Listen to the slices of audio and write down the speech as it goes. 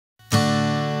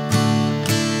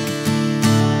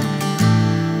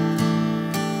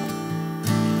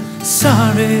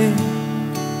sorry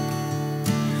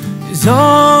is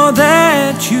all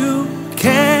that you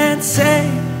can say.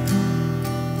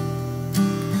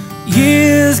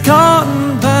 Years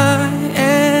gone by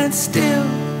and still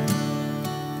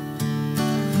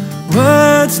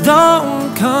words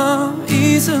don't come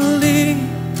easily.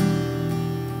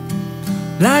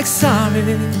 Like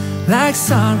sorry, like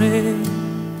sorry.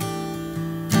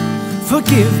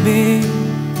 Forgive me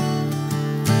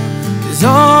is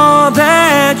all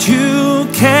that you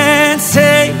can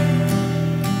say.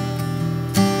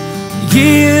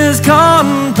 Years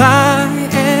gone by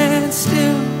and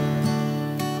still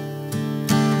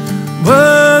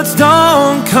words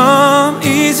don't come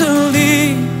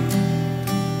easily.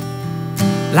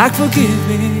 Like forgive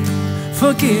me,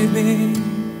 forgive me.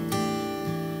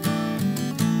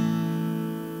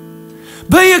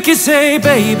 But you can say,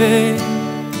 baby,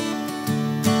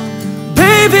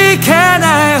 baby, can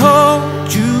I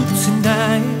hold you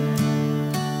tonight?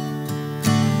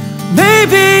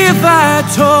 Maybe if I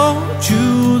told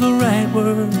you the right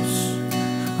words,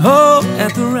 oh,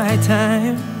 at the right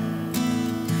time,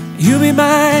 you'll be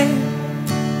mine.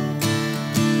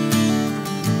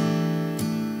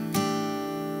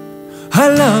 I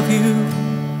love you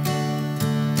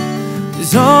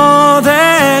is all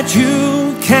that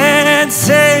you can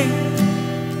say.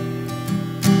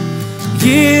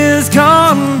 Years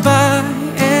gone by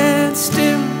and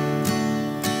still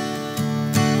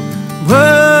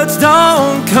words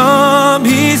don't come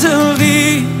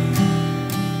easily.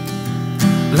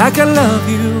 Like I love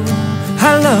you,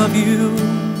 I love you.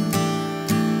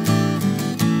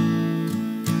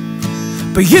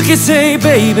 But you can say,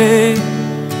 baby,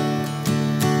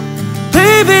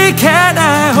 baby, can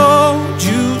I hold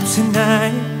you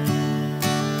tonight?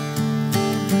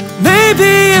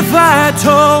 Maybe if I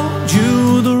told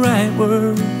you the right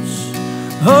words,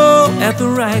 oh, at the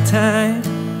right time,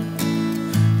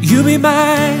 you'll be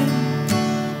mine.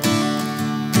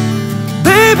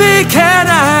 Baby, can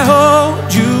I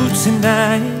hold you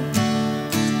tonight?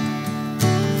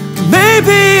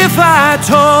 Maybe if I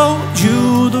told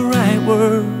you the right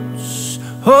words,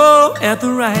 oh, at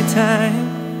the right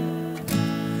time,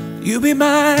 you'll be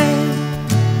mine.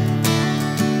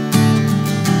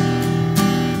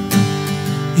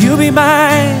 You'll be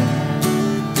mine.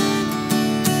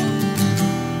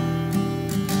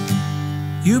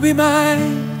 You'll be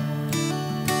mine.